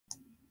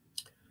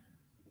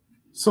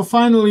So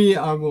finally,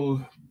 I will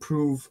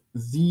prove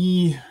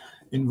the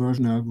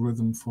inversion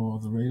algorithm for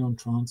the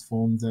radon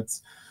transform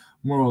that's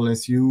more or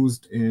less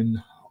used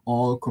in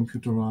all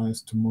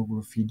computerized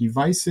tomography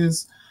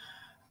devices.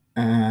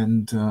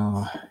 And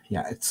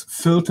yeah, it's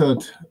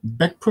filtered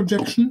back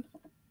projection.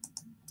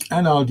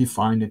 And I'll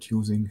define it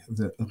using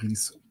the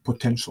Ries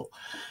potential.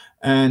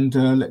 And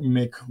let me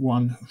make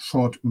one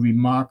short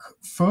remark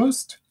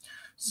first.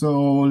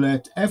 So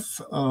let f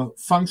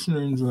function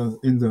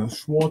in the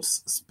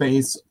Schwarz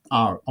space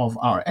R of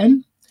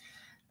Rn.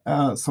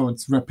 So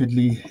it's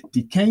rapidly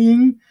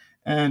decaying.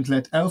 And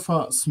let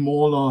alpha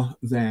smaller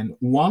than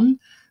 1.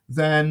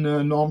 Then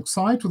norm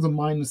xi to the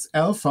minus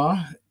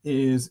alpha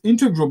is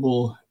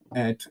integrable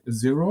at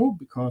 0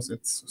 because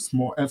it's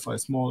small. Alpha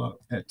is smaller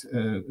at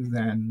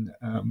than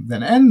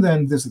n.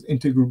 Then this is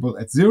integrable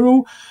at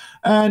 0,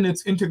 and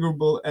it's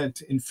integrable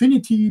at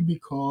infinity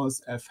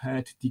because f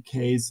hat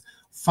decays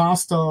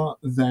faster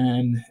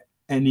than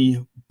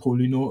any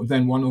polynomial,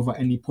 than 1 over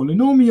any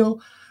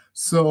polynomial.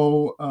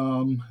 So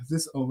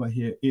this over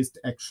here is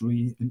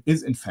actually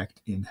in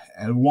fact in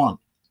L1.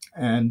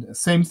 And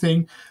same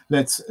thing.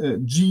 Let's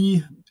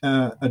g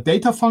a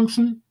data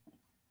function.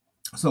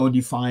 So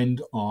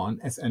defined on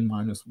Sn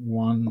minus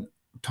 1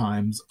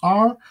 times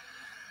R.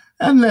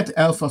 And let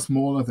alpha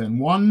smaller than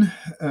 1,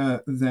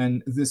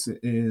 then this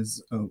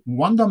is a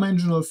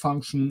one-dimensional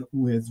function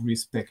with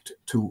respect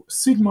to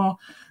sigma.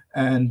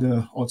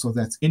 And also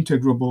that's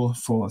integrable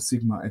for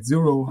sigma at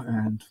 0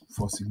 and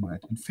for sigma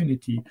at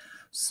infinity.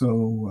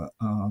 So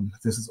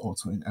this is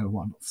also in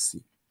L1 of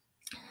C.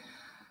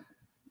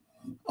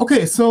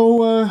 Okay,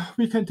 so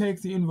we can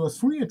take the inverse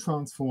Fourier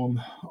transform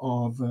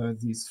of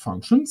these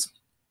functions.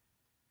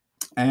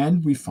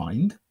 And we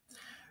find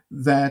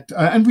that,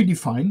 and we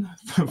define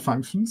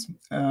functions,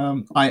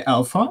 I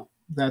alpha,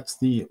 that's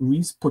the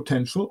Ries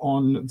potential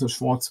on the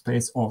Schwarz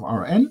space of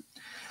Rn.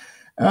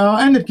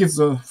 And it gives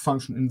a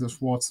function in the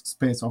Schwarz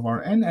space of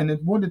Rn. And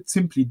what it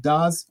simply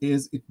does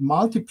is it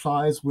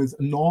multiplies with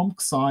a norm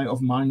xi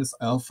of minus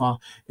alpha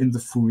in the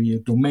Fourier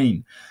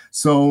domain.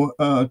 So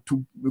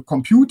to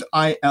compute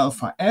I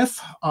alpha f,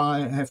 I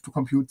have to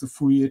compute the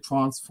Fourier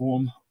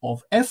transform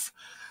of f,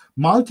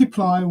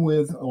 multiply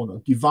with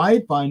or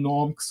divide by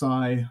norm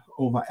xi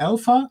over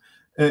alpha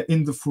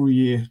in the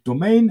Fourier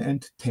domain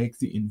and take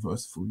the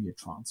inverse Fourier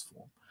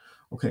transform.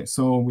 Okay,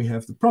 so we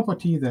have the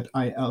property that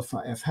I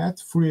alpha f hat,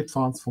 Fourier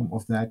transform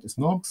of that is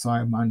norm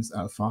xi minus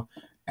alpha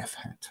f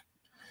hat.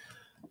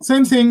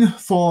 Same thing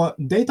for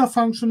data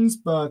functions,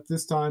 but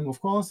this time, of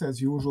course, as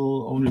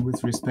usual, only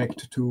with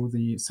respect to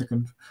the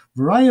second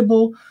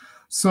variable.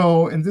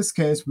 So in this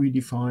case, we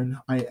define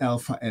I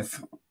alpha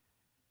f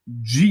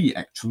g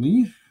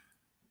actually.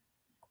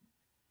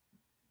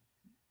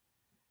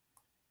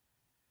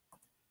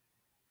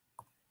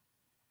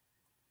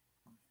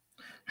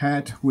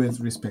 Hat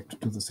with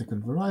respect to the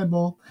second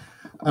variable,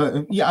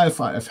 E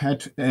alpha f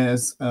hat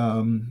as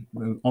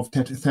of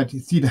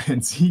theta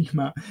and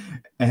sigma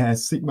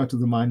as sigma to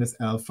the minus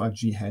alpha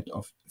g hat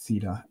of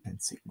theta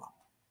and sigma.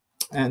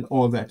 And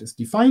all that is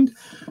defined,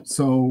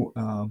 so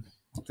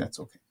that's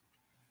okay.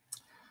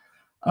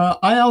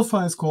 I alpha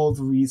is called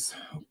the Ries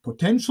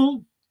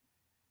potential.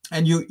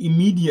 And you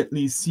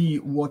immediately see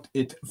what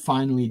it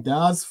finally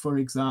does. For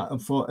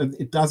example,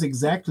 it does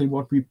exactly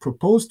what we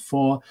proposed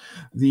for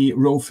the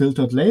row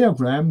filtered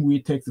layogram.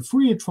 We take the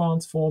Fourier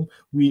transform,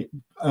 we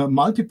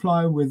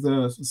multiply with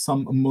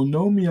some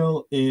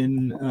monomial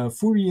in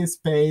Fourier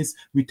space.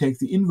 We take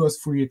the inverse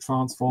Fourier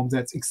transform.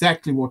 That's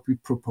exactly what we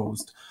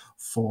proposed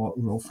for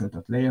row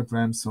filtered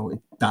layogram. So it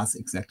does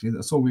exactly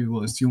that. So we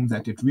will assume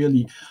that it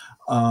really,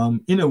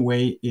 in a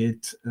way,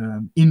 it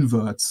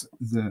inverts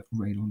the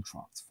radon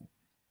transform.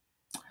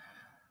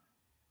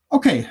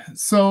 Okay,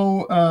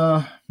 so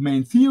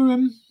main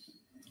theorem,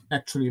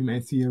 actually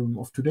main theorem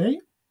of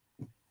today.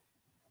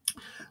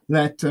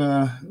 Let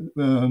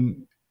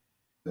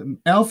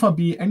alpha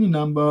be any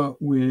number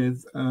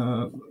with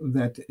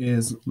that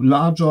is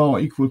larger or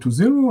equal to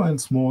 0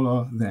 and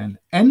smaller than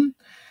n.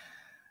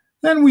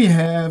 Then we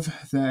have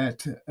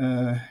that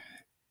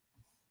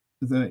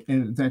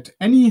that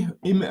any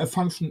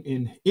function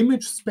in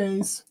image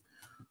space.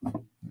 Let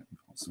me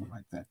also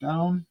write that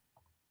down.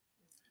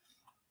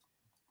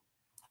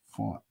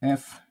 For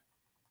f,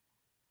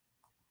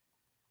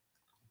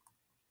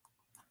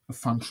 a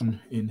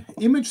function in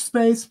image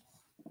space,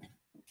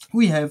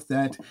 we have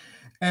that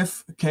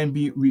f can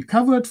be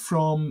recovered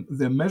from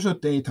the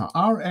measured data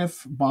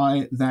Rf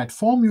by that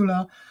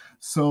formula.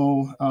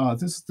 So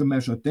this is the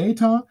measured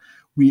data.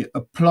 We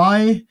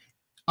apply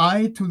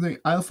I to the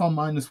alpha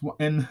minus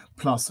n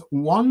plus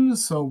 1.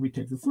 So we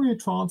take the Fourier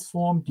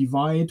transform,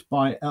 divide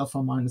by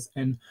alpha minus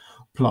n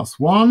plus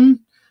 1,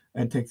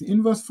 and take the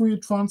inverse Fourier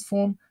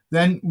transform.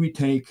 Then we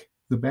take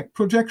the back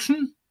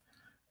projection,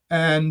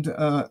 and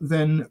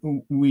then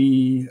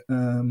we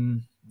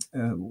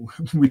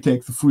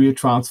take the Fourier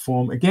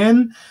transform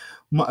again,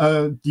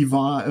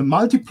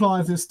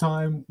 multiply this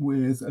time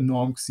with a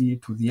norm xi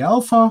to the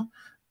alpha,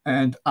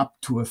 and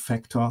up to a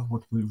factor,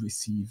 what we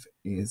receive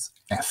is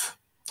f.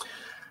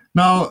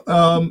 Now,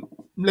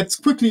 let's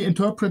quickly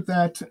interpret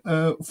that.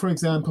 For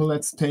example,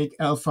 let's take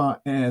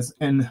alpha as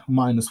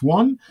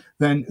n-1.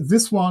 Then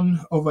this one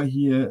over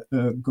here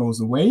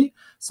goes away.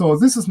 So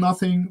this is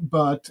nothing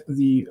but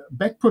the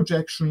back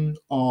projection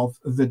of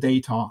the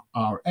data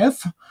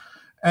RF.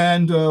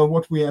 And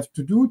what we have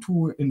to do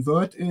to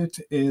invert it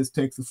is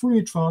take the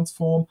Fourier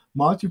transform,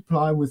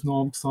 multiply with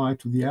norm psi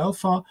to the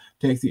alpha,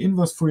 take the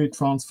inverse Fourier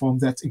transform.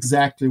 That's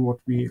exactly what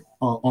we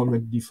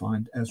already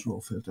defined as row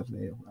filtered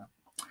layer.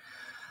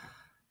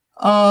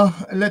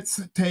 Let's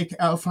take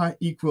alpha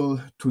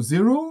equal to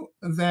 0.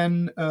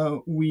 Then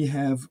we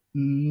have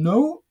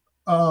no,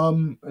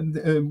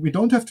 we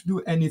don't have to do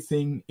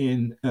anything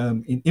in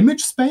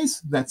image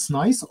space. That's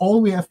nice.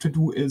 All we have to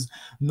do is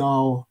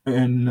now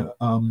in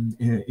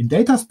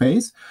data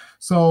space.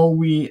 So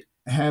we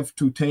have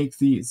to take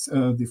the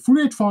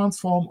Fourier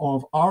transform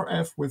of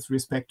RF with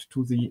respect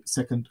to the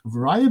second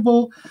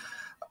variable.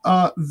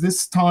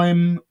 This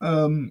time,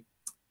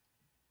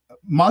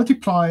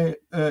 multiply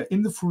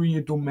in the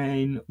Fourier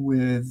domain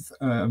with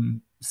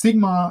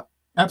sigma,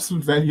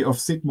 absolute value of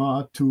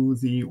sigma to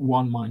the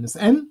 1 minus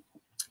n.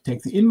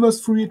 Take the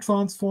inverse Fourier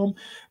transform,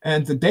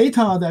 and the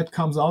data that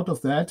comes out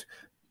of that,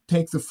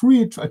 take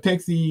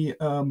the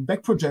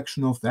back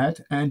projection of that,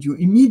 and you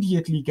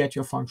immediately get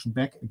your function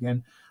back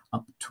again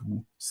up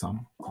to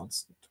some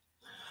constant.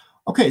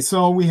 Okay,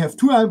 so we have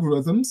two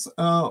algorithms.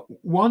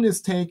 One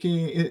is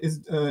taking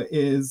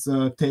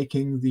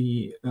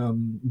the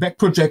back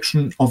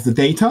projection of the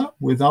data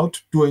without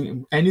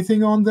doing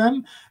anything on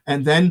them,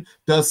 and then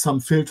does some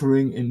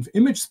filtering in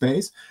image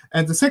space.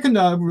 And the second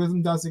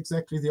algorithm does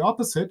exactly the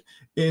opposite.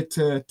 It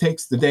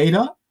takes the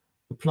data,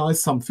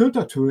 applies some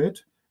filter to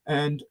it,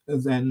 and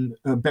then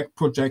back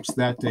projects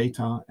that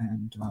data.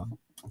 And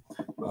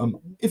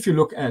if you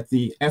look at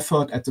the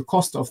effort, at the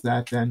cost of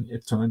that, then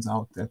it turns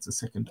out that the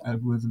second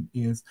algorithm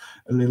is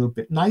a little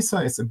bit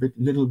nicer, it's a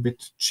little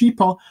bit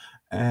cheaper,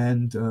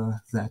 and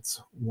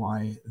that's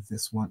why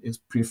this one is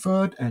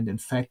preferred. And in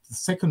fact, the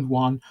second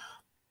one,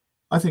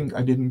 I think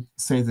I didn't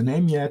say the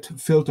name yet,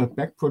 filtered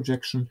back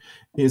projection,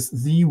 is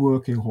the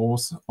working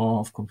horse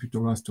of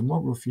computerized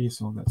tomography,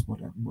 so that's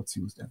what's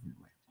used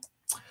everywhere.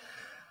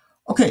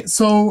 Okay,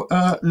 so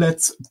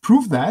let's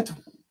prove that.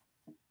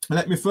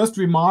 Let me first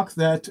remark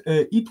that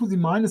e to the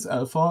minus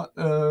alpha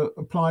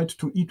applied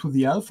to e to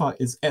the alpha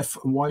is f.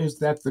 Why is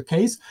that the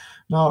case?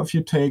 Now, if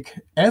you take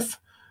f,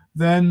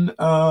 then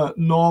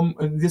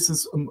this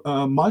is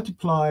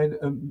multiplied.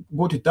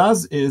 What it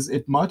does is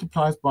it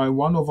multiplies by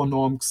 1 over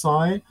norm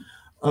psi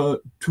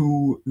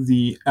to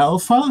the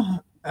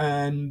alpha,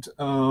 and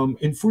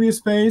in Fourier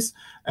space,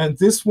 and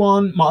this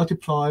one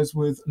multiplies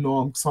with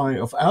norm psi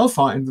of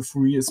alpha in the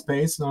Fourier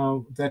space.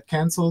 Now that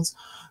cancels,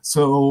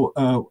 so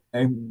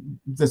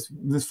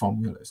this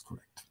formula is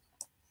correct.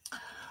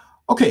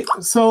 Okay,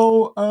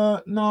 so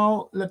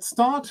now let's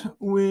start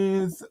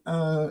with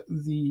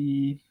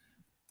the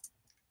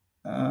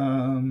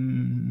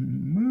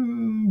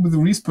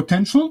Riesz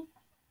potential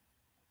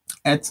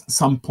at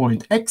some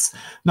point x.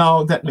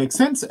 Now that makes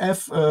sense.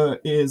 F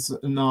is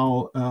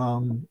now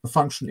a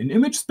function in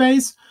image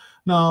space.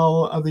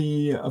 Now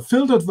the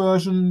filtered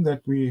version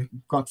that we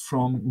got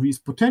from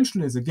Riesz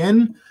potential is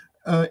again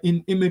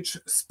in image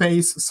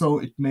space, so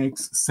it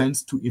makes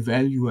sense to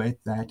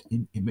evaluate that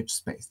in image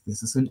space.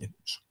 This is an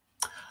image.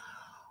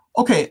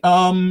 Okay,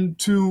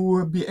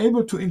 to be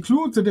able to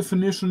include the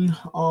definition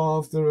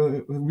of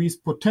the Riesz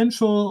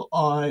potential,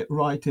 I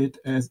write it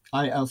as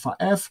I alpha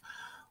f,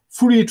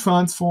 Fourier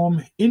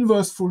transform,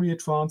 inverse Fourier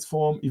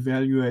transform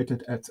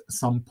evaluated at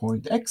some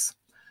point x.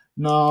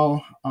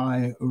 Now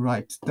I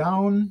write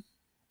down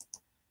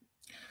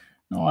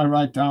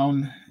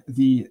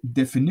the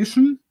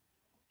definition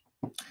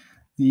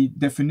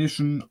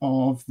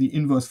of the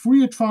inverse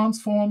Fourier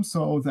transform.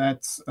 So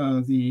that's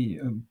the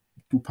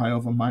 2 pi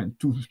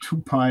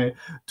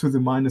to the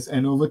minus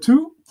n over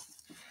 2,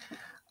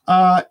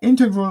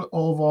 integral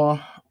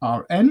over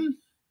Rn.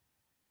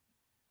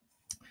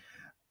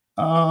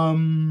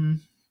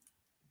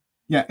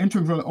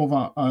 Integral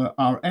over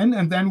Rn,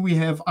 and then we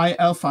have I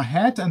alpha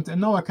hat, and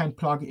now I can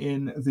plug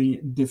in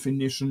the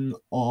definition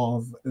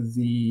of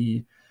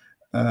the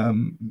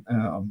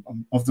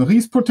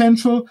Riesz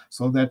potential.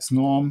 So that's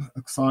norm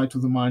psi to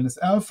the minus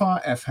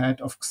alpha, f hat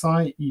of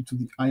psi, e to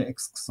the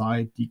ix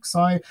psi d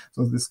psi.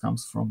 So this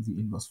comes from the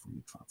inverse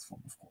Fourier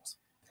transform, of course.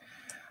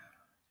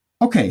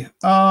 Okay.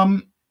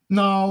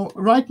 Now,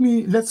 let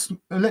me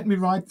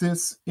write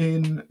this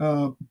in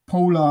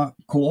polar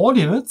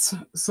coordinates.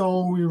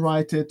 So we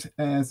write it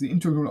as the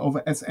integral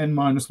over Sn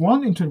minus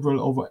 1,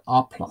 integral over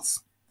R plus.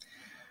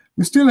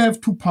 We still have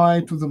 2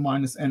 pi to the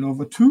minus n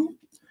over 2.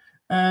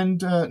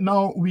 And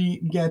now we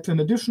get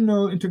an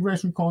additional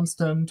integration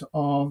constant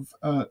of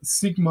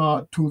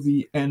sigma to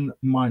the n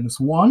minus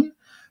 1.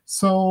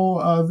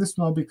 So this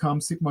now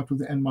becomes sigma to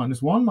the n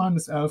minus 1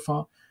 minus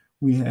alpha.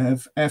 We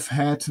have f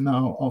hat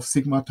now of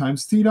sigma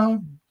times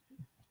theta.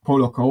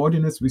 Polar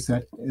coordinates, we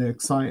set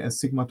psi as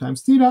sigma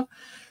times theta,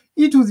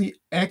 e to the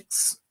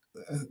x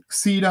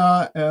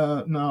theta,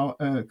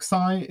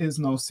 psi is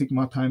now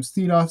sigma times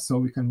theta, so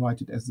we can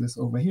write it as this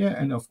over here,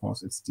 and of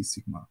course it's d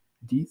sigma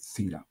d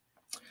theta.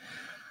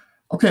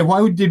 Okay,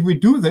 why did we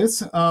do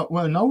this?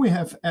 Well, now we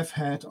have f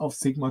hat of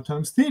sigma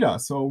times theta,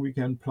 so we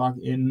can plug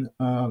in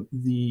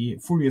the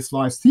Fourier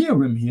slice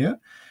theorem here.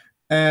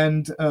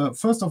 And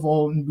first of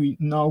all, we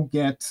now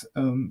get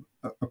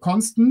a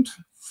constant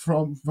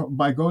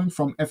by going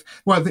from f.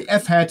 Well, the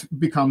f hat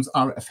becomes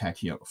rf hat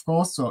here, of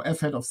course. So f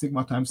hat of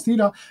sigma times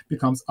theta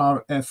becomes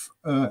rf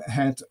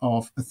hat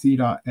of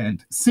theta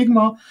and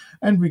sigma,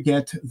 and we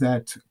get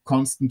that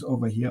constant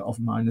over here of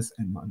minus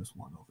n minus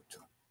 1 over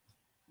 2.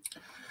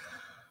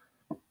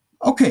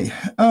 Okay,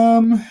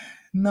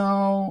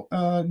 now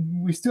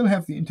we still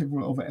have the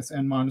integral over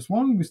Sn minus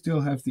 1. We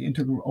still have the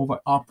integral over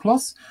r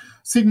plus.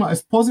 Sigma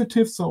is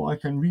positive, so I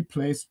can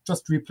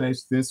just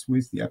replace this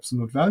with the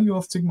absolute value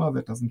of sigma.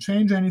 That doesn't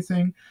change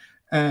anything,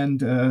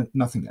 and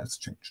nothing else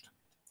changed.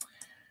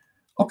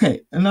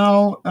 Okay,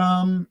 now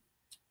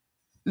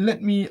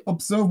let me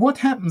observe what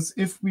happens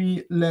if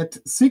we let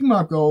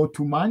sigma go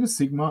to minus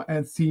sigma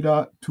and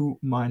theta to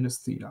minus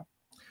theta.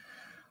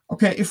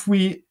 Okay, if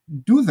we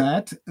do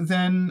that,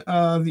 then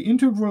the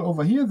integral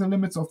over here, the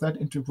limits of that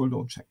integral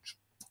don't change.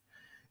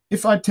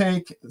 If I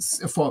take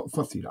for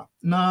theta,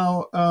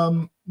 now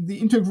the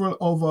integral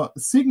over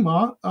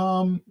sigma,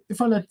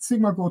 if I let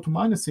sigma go to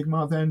minus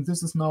sigma, then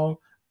this is now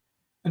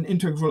an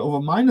integral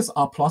over minus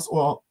r plus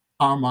or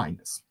r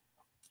minus.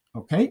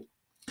 Okay,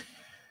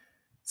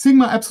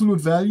 sigma absolute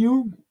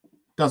value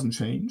doesn't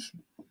change.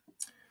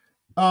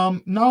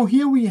 Now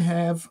here we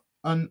have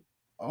an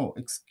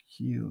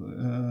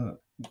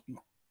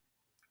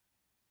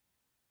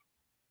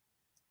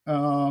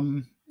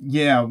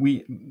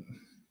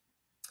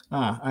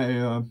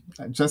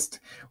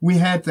we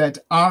had that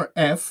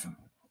RF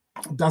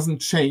doesn't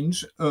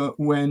change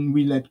when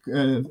we let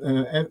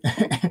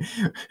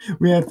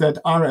we had that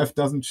RF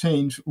doesn't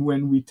change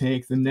when we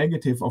take the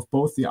negative of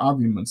both the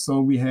arguments. So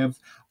we have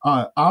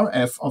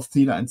RF of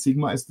theta and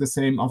sigma is the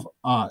same as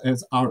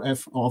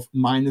RF of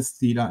minus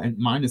theta and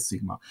minus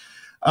sigma.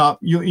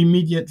 You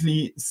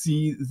immediately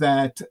see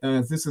that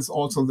this is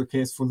also the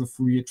case for the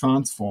Fourier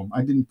transform.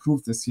 I didn't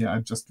prove this here, I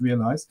just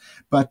realized.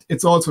 But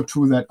it's also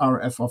true that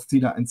RF of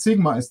theta and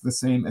sigma is the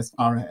same as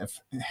RF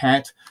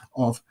hat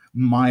of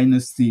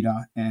minus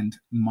theta and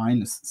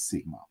minus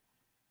sigma.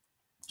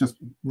 Just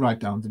write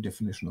down the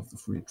definition of the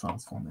Fourier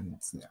transform and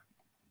it's there.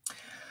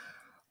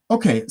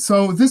 Okay,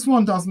 so this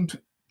one doesn't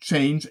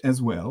change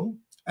as well.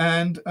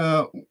 And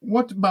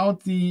what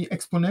about the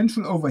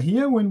exponential over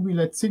here? When we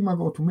let sigma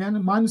go to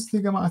minus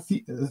sigma,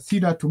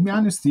 theta to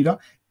minus theta,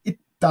 it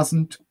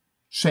doesn't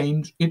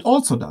change. It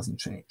also doesn't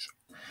change.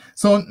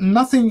 So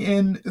nothing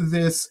in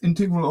this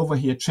integral over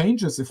here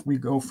changes if we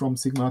go from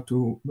sigma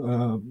to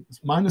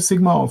minus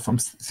sigma or from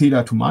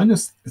theta to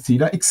minus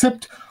theta,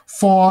 except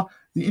for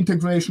the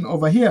integration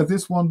over here.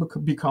 This one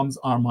becomes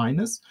r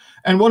minus.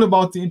 And what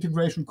about the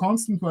integration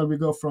constant, where we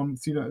go from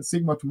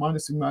sigma to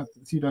minus sigma,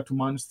 theta to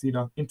minus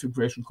theta?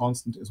 Integration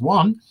constant is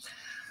 1.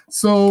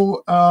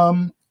 So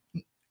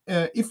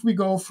if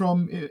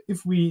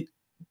we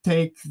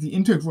take the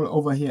integral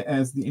over here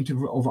as the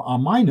integral over r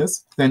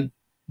minus, then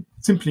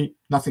simply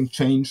nothing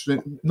changes.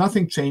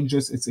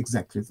 It's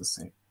exactly the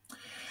same.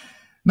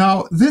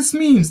 Now, this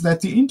means that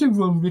the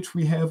integral which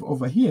we have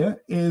over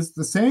here is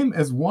the same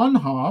as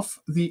 1/2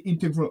 the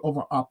integral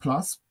over r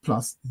plus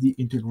the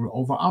integral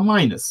over r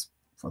minus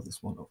for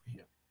this one over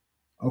here.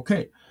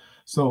 Okay,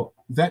 so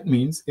that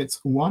means it's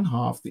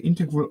 1/2 the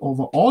integral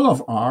over all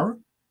of r,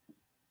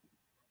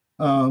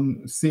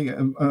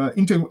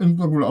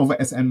 integral over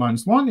Sn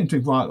minus 1,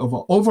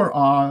 integral over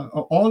r,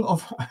 all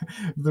of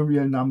the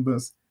real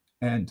numbers,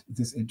 and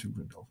this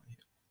integral over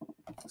here.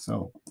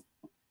 So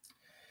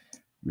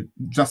we're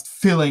just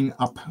filling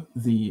up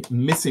the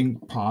missing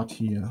part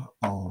here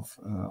of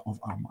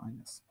r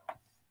minus.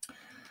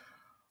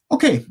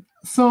 Okay,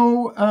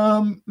 so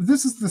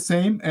this is the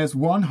same as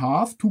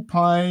 1/2 2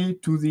 pi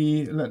to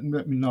the, let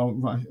me now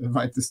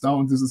write this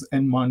down. This is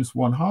n minus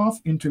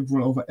 1/2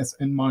 integral over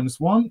Sn minus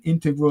 1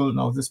 integral.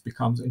 Now this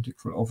becomes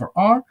integral over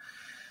r.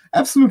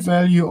 Absolute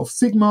value of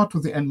sigma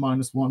to the n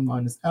minus 1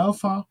 minus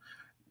alpha.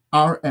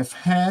 Rf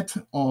hat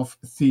of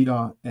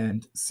theta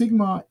and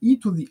sigma e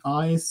to the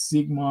I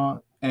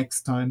sigma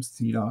x times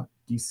theta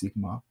d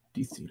sigma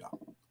d theta.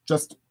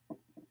 Just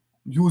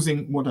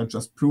using what I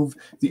just proved,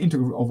 the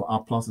integral over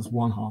r plus is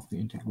 1/2 the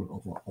integral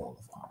over all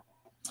of r.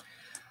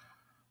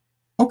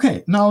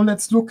 Okay, now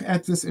let's look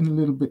at this in a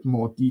little bit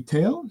more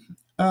detail.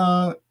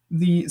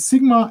 The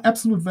sigma,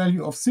 absolute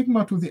value of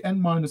sigma to the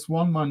n minus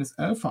 1 minus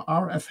alpha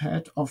Rf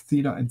hat of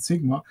theta and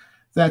sigma,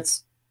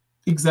 that's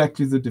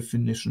exactly the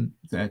definition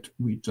that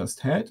we just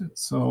had.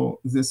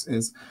 So this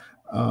is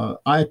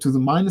I to the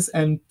minus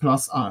n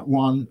plus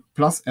r1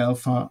 plus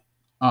alpha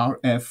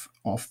Rf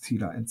of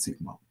theta and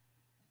sigma.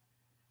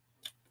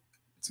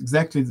 It's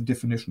exactly the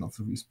definition of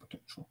the Riesz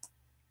potential.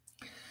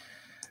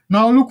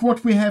 Now look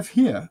what we have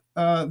here.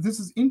 This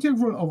is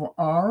integral over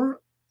r,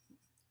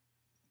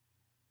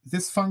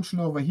 this function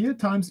over here,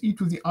 times e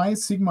to the I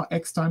sigma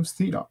x times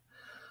theta.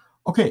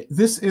 Okay,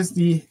 this is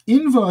the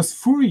inverse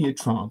Fourier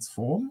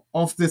transform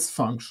of this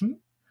function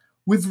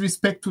with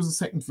respect to the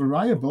second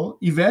variable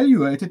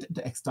evaluated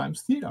at x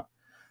times theta.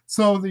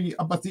 So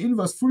but the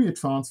inverse Fourier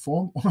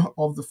transform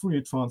of the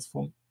Fourier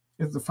transform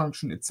is the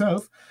function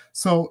itself.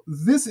 So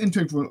this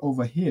integral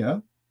over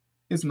here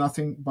is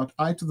nothing but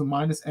I to the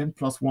minus n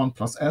plus 1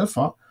 plus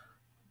alpha,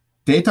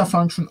 data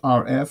function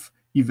RF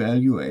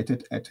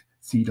evaluated at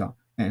theta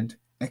and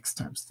x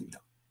times theta.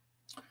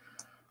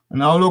 And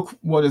now look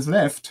what is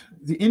left.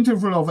 The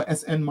integral over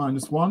Sn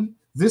minus 1,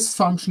 this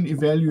function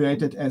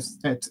evaluated as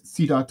at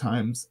theta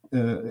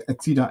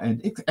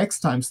and x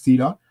times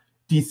theta,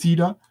 d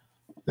theta,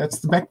 that's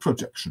the back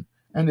projection.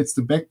 And it's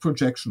the back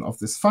projection of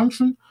this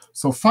function.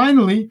 So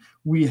finally,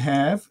 we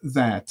have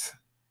that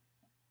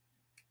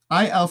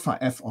I alpha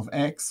f of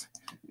x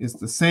is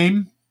the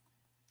same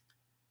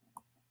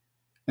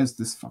as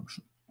this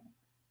function.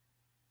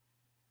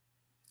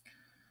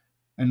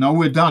 And now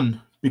we're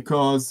done,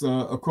 because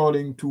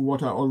according to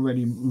what I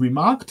already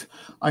remarked,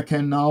 I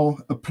can now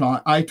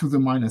apply I to the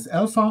minus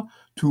alpha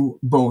to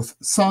both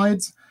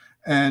sides.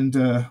 And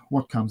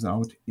what comes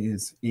out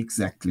is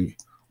exactly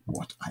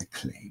what I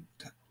claimed.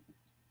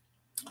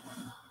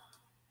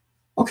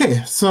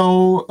 Okay,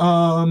 so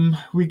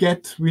we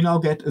now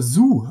get a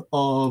zoo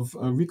of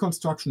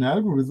reconstruction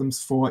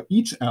algorithms for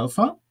each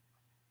alpha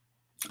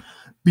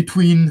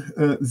between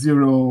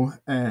 0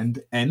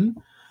 and n.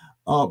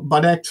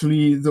 But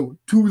actually, the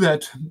two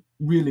that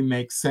really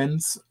make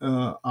sense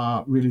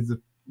are really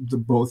the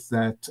both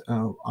that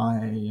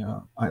I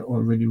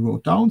already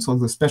wrote down. So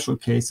the special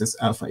case is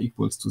alpha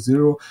equals to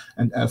 0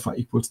 and alpha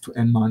equals to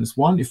n minus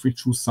 1. If we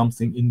choose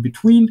something in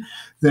between,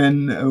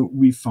 then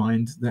we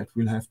find that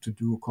we'll have to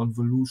do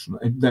convolution,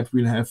 that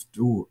we'll have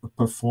to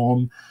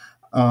perform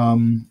a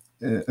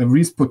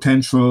Riesz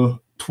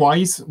potential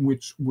twice,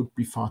 which would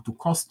be far too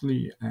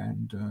costly,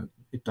 and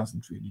it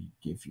doesn't really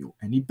give you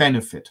any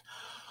benefit.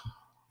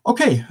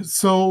 Okay,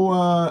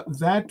 so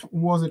that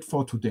was it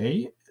for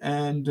today,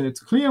 and it's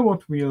clear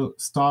what we'll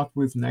start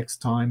with next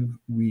time.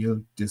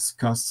 We'll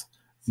discuss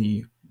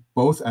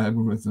both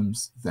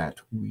algorithms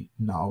that we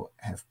now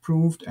have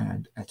proved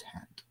and at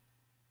hand.